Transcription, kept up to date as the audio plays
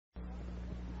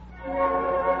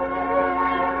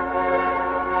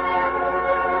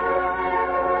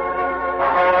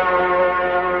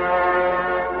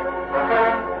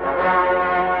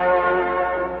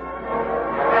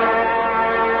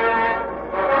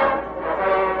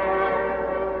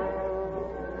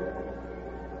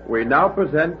We now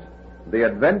present The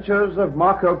Adventures of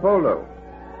Marco Polo.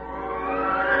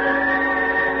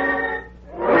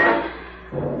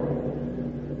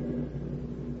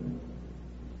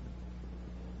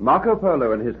 Marco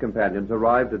Polo and his companions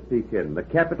arrived at Pekin, the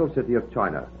capital city of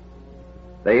China.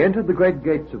 They entered the great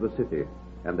gates of the city,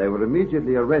 and they were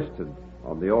immediately arrested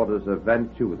on the orders of Van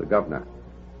Chu, the governor.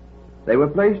 They were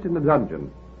placed in a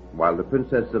dungeon, while the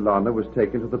Princess Zelana was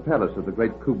taken to the palace of the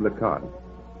great Kublai Khan.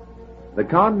 The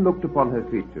Khan looked upon her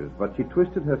features, but she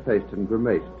twisted her face and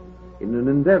grimaced in an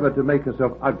endeavor to make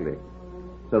herself ugly,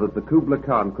 so that the Kublai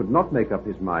Khan could not make up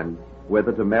his mind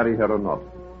whether to marry her or not.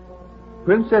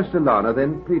 Princess Zelana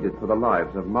then pleaded for the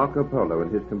lives of Marco Polo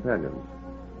and his companions,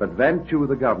 but Van Chu,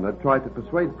 the governor, tried to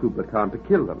persuade Kublai Khan to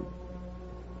kill them.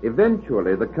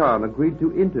 Eventually, the Khan agreed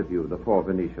to interview the four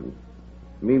Venetians.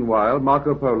 Meanwhile,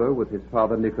 Marco Polo, with his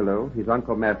father Niccolo, his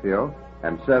uncle Maffeo,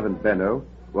 and servant Benno,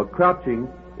 were crouching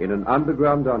in an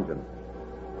underground dungeon.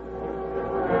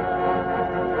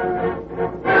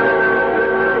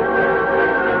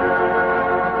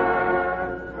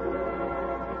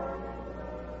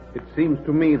 It seems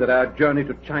to me that our journey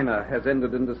to China has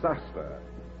ended in disaster.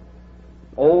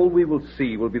 All we will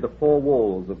see will be the four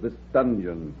walls of this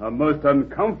dungeon. A most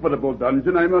uncomfortable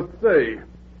dungeon, I must say.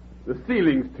 The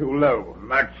ceiling's too low.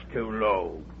 Much too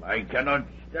low. I cannot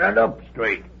stand up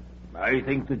straight. I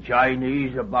think the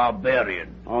Chinese are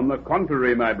barbarians. On the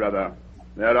contrary, my brother.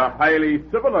 They're a highly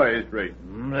civilized race.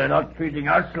 They're not treating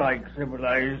us like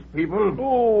civilized people.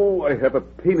 Oh, I have a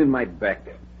pain in my back.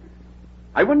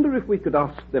 I wonder if we could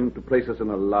ask them to place us in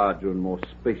a larger and more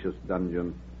spacious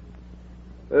dungeon.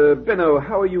 Benno,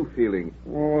 how are you feeling?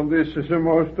 Oh, this is a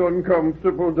most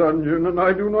uncomfortable dungeon, and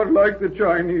I do not like the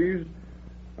Chinese.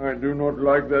 I do not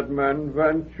like that man,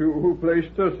 Van Chu, who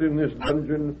placed us in this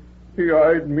dungeon. He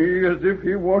eyed me as if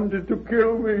he wanted to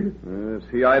kill me. Yes,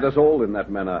 he eyed us all in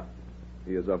that manner.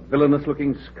 He is a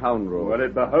villainous-looking scoundrel. Well,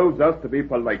 it behoves us to be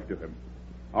polite to him.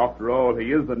 After all,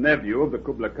 he is the nephew of the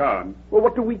Kublai Khan. Well,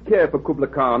 what do we care for Kublai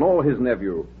Khan or his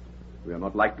nephew? We are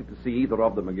not likely to see either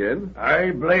of them again.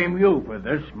 I blame you for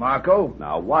this, Marco.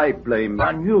 Now, why blame...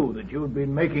 I knew that you'd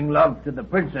been making love to the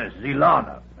Princess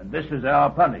Zelana, and this is our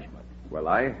punishment. Well,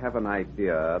 I have an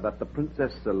idea that the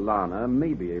Princess Zelana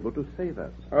may be able to save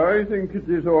us. I think it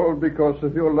is all because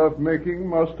of your love-making,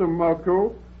 Master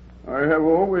Marco. I have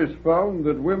always found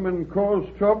that women cause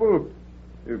trouble.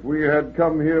 If we had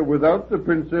come here without the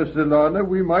Princess Zelana,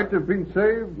 we might have been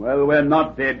saved. Well, we're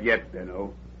not dead yet,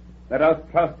 Benno. Let us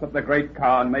trust that the great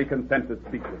Khan may consent to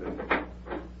speak with us.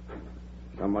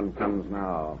 Someone comes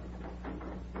now.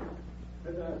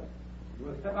 You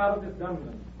will step out of this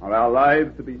dungeon. Are our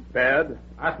lives to be spared?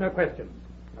 Ask no questions.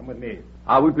 Come with me.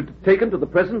 Are we taken to the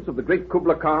presence of the great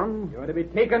Kublai Khan? You are to be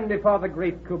taken before the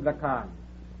great Kublai Khan.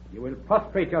 You will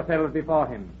prostrate yourselves before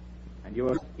him, and you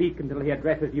will speak until he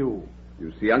addresses you.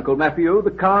 You see, Uncle Maffeo,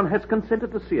 the Khan has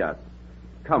consented to see us.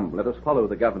 Come, let us follow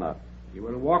the governor. You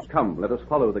will walk. Come, let us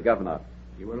follow the governor.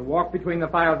 You will walk between the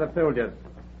files of soldiers.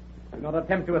 Do not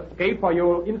attempt to escape, or you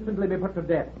will instantly be put to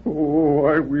death. Oh,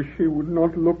 I wish he would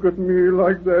not look at me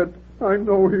like that. I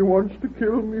know he wants to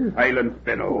kill me. Silence,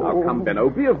 Benno. Now, come, Benno,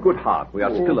 be of good heart. We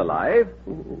are still alive.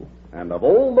 And of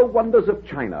all the wonders of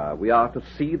China, we are to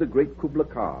see the great Kublai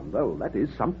Khan. Though, that is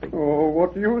something. Oh,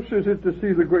 what use is it to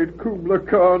see the great Kublai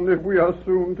Khan if we are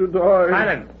soon to die?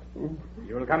 Silence!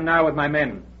 You will come now with my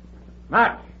men.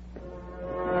 March!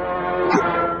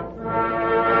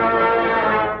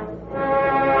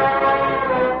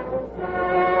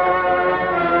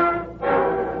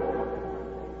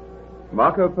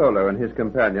 Marco Polo and his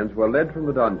companions were led from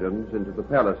the dungeons into the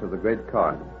palace of the great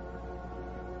Khan.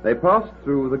 They passed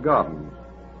through the gardens,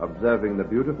 observing the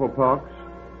beautiful parks,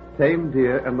 tame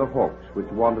deer, and the hawks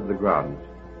which wandered the grounds.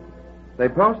 They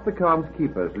passed the Khan's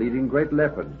keepers leading great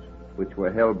leopards, which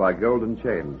were held by golden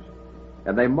chains,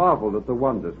 and they marveled at the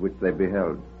wonders which they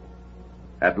beheld.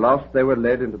 At last they were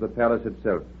led into the palace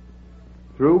itself,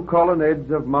 through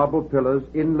colonnades of marble pillars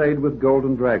inlaid with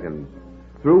golden dragons,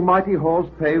 through mighty halls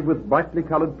paved with brightly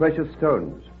colored precious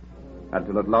stones,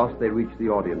 until at last they reached the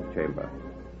audience chamber.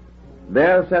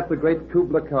 There sat the great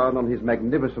Kublai Khan on his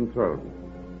magnificent throne.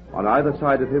 On either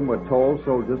side of him were tall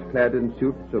soldiers clad in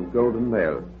suits of golden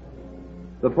mail.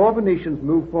 The four Venetians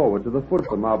moved forward to the foot of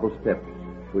the marble steps,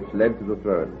 which led to the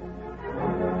throne.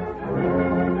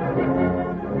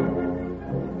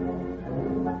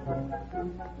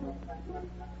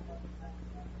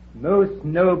 Most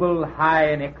noble,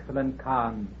 high, and excellent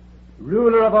Khan,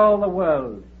 ruler of all the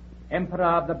world, emperor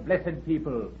of the blessed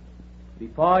people,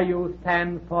 before you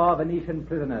stand four Venetian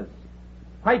prisoners,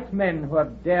 white men who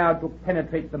have dared to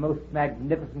penetrate the most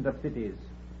magnificent of cities.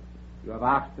 You have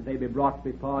asked that they be brought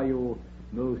before you,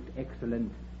 most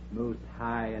excellent, most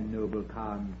high and noble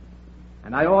Khan.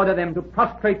 And I order them to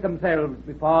prostrate themselves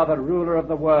before the ruler of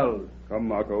the world. Come,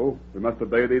 Marco. We must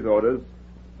obey these orders.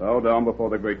 Bow down before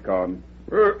the great Khan.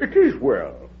 It is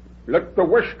well. Let the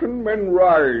Western men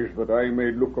rise that I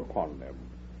may look upon them.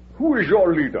 Who is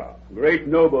your leader? Great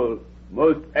noble,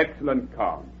 most excellent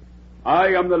Khan. I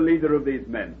am the leader of these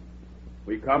men.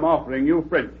 We come offering you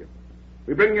friendship.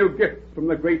 We bring you gifts from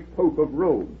the great Pope of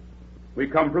Rome. We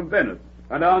come from Venice,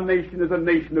 and our nation is a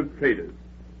nation of traders.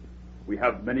 We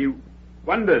have many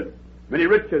wonders, many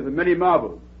riches, and many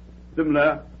marvels,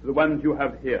 similar to the ones you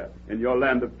have here in your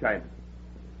land of China.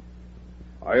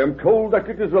 I am told that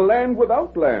it is a land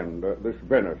without land, this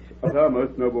Venice. Sir,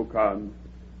 most noble Khan,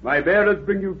 my bearers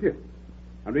bring you gifts,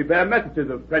 and we bear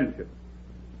messages of friendship.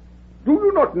 Do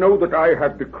you not know that I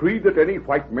have decreed that any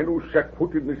white men who set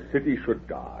foot in this city should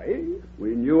die?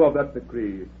 We knew of that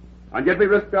decree, and yet we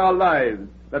risked our lives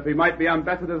that we might be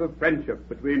ambassadors of friendship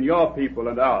between your people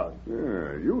and ours.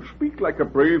 You speak like a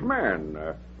brave man.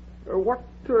 What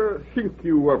think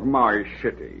you of my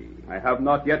city? I have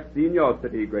not yet seen your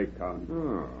city, great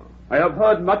Khan. I have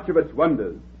heard much of its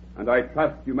wonders, and I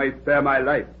trust you may spare my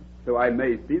life so I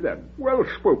may see them. Well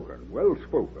spoken, well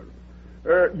spoken.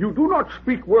 You do not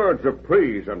speak words of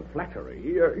praise and flattery.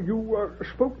 You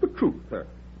spoke the truth.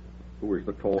 Who is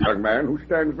the tall young man who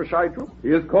stands beside you? He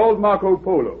is called Marco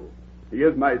Polo. He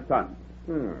is my son.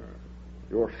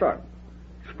 Your son.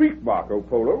 Speak, Marco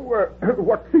Polo.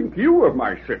 What think you of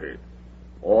my city?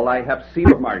 All I have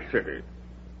seen Of my city.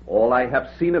 All I have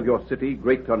seen of your city,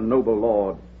 great and noble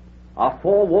lord, are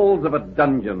four walls of a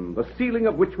dungeon, the ceiling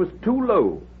of which was too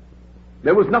low.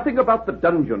 There was nothing about the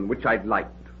dungeon which I'd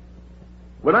liked.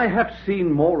 When I have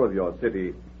seen more of your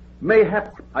city,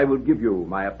 mayhap I will give you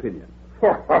my opinion.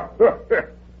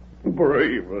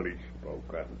 Bravely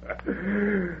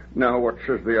spoken. Now what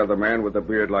says the other man with a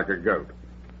beard like a goat?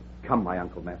 Come, my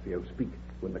Uncle Maffeo, speak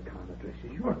when the Khan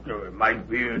addresses you. What, my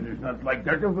beard is not like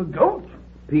that of a goat.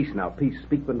 Peace now, peace.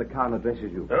 Speak when the Khan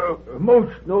addresses you.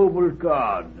 Most noble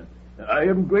Khan, I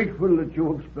am grateful that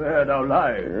you have spared our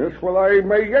lives. Yes, well, I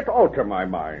may yet alter my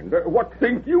mind. What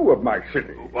think you of my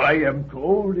city? I am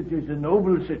told it is a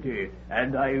noble city,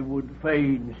 and I would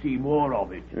fain see more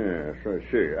of it. Yes,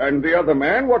 I see. And the other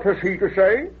man, what has he to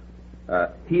say?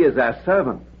 He is our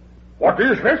servant. What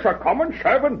is this, a common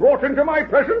servant brought into my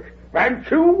presence?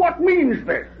 Vanchu, what means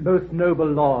this? Most noble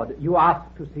lord, you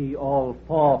asked to see all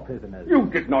four prisoners. You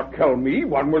did not tell me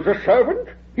one was a servant.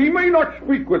 He may not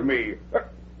speak with me.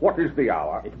 What is the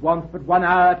hour? It wants but 1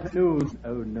 hour to noon,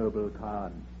 O noble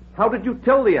Khan. How did you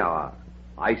tell the hour?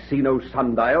 I see no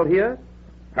sundial here.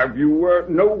 Have you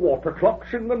no water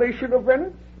clocks in the nation of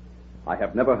Venice? I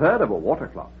have never heard of a water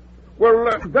clock.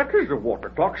 Well, that is a water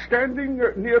clock standing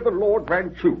near the Lord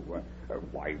Vanchu.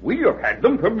 Why, we have had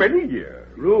them for many years.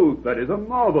 Ruth, that is a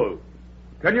marvel.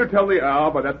 Can you tell the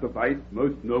hour by that device,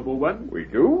 most noble one? We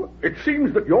do. It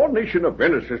seems that your nation of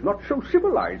Venice is not so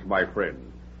civilized, my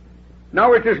friend.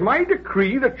 Now, it is my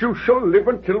decree that you shall live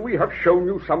until we have shown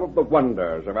you some of the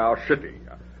wonders of our city.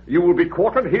 You will be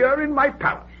quartered here in my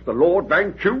palace. The Lord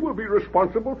Vanchu will be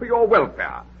responsible for your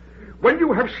welfare. When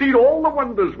you have seen all the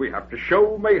wonders we have to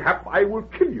show, mayhap I will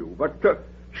kill you, but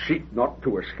seek not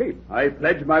to escape. I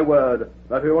pledge my word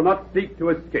that we will not seek to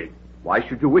escape. Why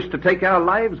should you wish to take our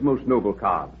lives, most noble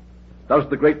Khan? Does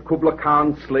the great Kubla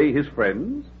Khan slay his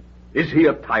friends? Is he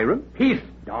a tyrant? Peace,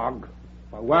 dog.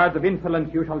 For words of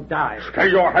insolence you shall die. Stay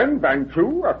your hand,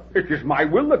 Vanchu. It is my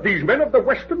will that these men of the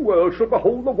Western world should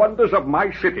behold the wonders of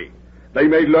my city. They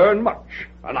may learn much,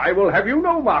 and I will have you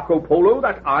know, Marco Polo,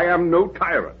 that I am no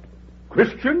tyrant.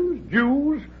 Christians,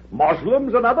 Jews,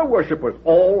 Muslims, and other worshippers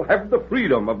all have the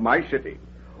freedom of my city.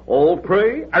 All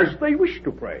pray as they wish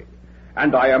to pray,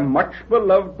 and I am much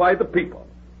beloved by the people.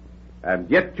 And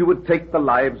yet you would take the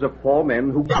lives of 4 men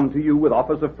who come to you with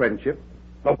offers of friendship?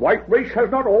 The white race has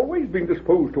not always been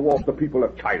disposed towards the people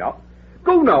of China.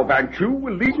 Go now, Vanchu.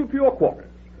 We'll lead you to your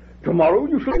quarters. Tomorrow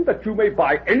you shall that you may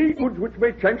buy any goods which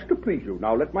may chance to please you.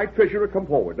 Now let my treasurer come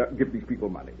forward. Give these people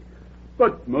money.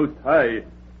 But, most high,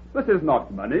 this is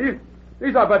not money.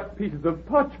 These are but pieces of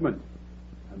parchment,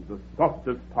 and the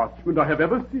softest parchment I have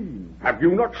ever seen. Have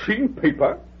you not seen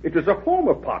paper? It is a form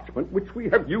of parchment which we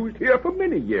have used here for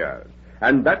many years,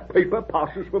 and that paper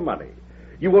passes for money.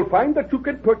 You will find that you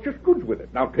can purchase goods with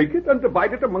it. Now take it and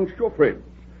divide it amongst your friends.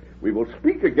 We will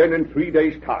speak again in 3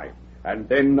 days' time, and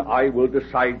then I will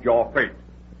decide your fate.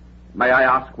 May I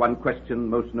ask one question,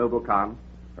 most noble Khan?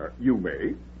 You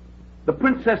may. The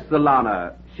Princess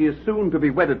Zalana, she is soon to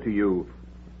be wedded to you.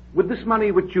 With this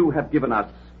money which you have given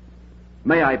us,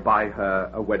 may I buy her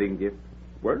a wedding gift?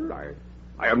 Well,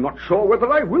 I am not sure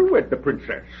whether I will wed the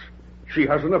princess. She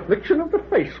has an affliction of the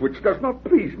face which does not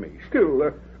please me.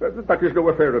 Still, that is no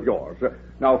affair of yours.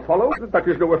 Now follow, that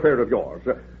is no affair of yours.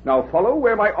 Now follow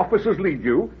where my officers lead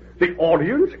you. The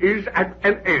audience is at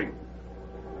an end.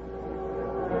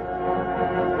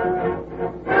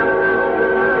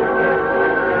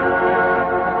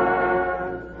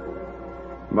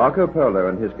 Marco Polo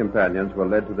and his companions were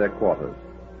led to their quarters.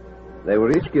 They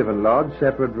were each given large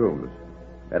separate rooms,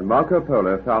 and Marco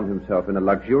Polo found himself in a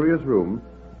luxurious room,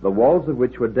 the walls of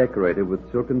which were decorated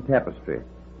with silken tapestry.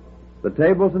 The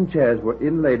tables and chairs were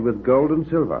inlaid with gold and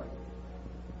silver.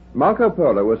 Marco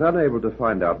Polo was unable to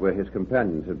find out where his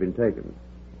companions had been taken.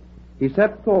 He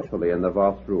sat thoughtfully in the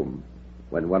vast room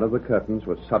when one of the curtains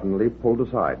was suddenly pulled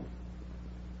aside.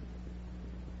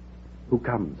 Who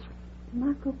comes?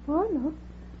 Marco Polo,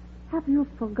 have you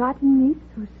forgotten me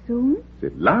so soon?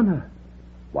 Silana.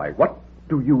 Why, what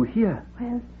do you here?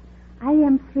 Well, I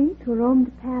am free to roam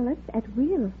the palace at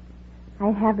will.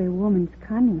 I have a woman's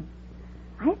cunning.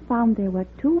 I found there were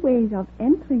two ways of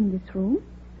entering this room.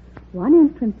 One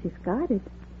entrance is guarded,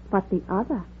 but the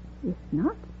other is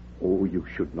not. Oh, you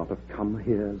should not have come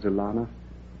here, Zilana.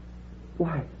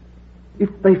 Why, if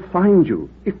they find you,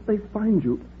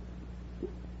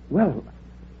 well,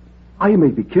 I may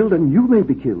be killed and you may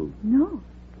be killed. No,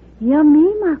 hear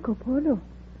me, Marco Polo.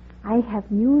 I have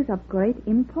news of great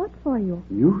import for you.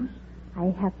 News? I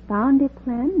have found a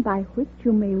plan by which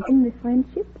you may win the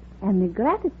friendship and the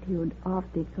gratitude of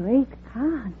the great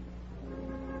Khan.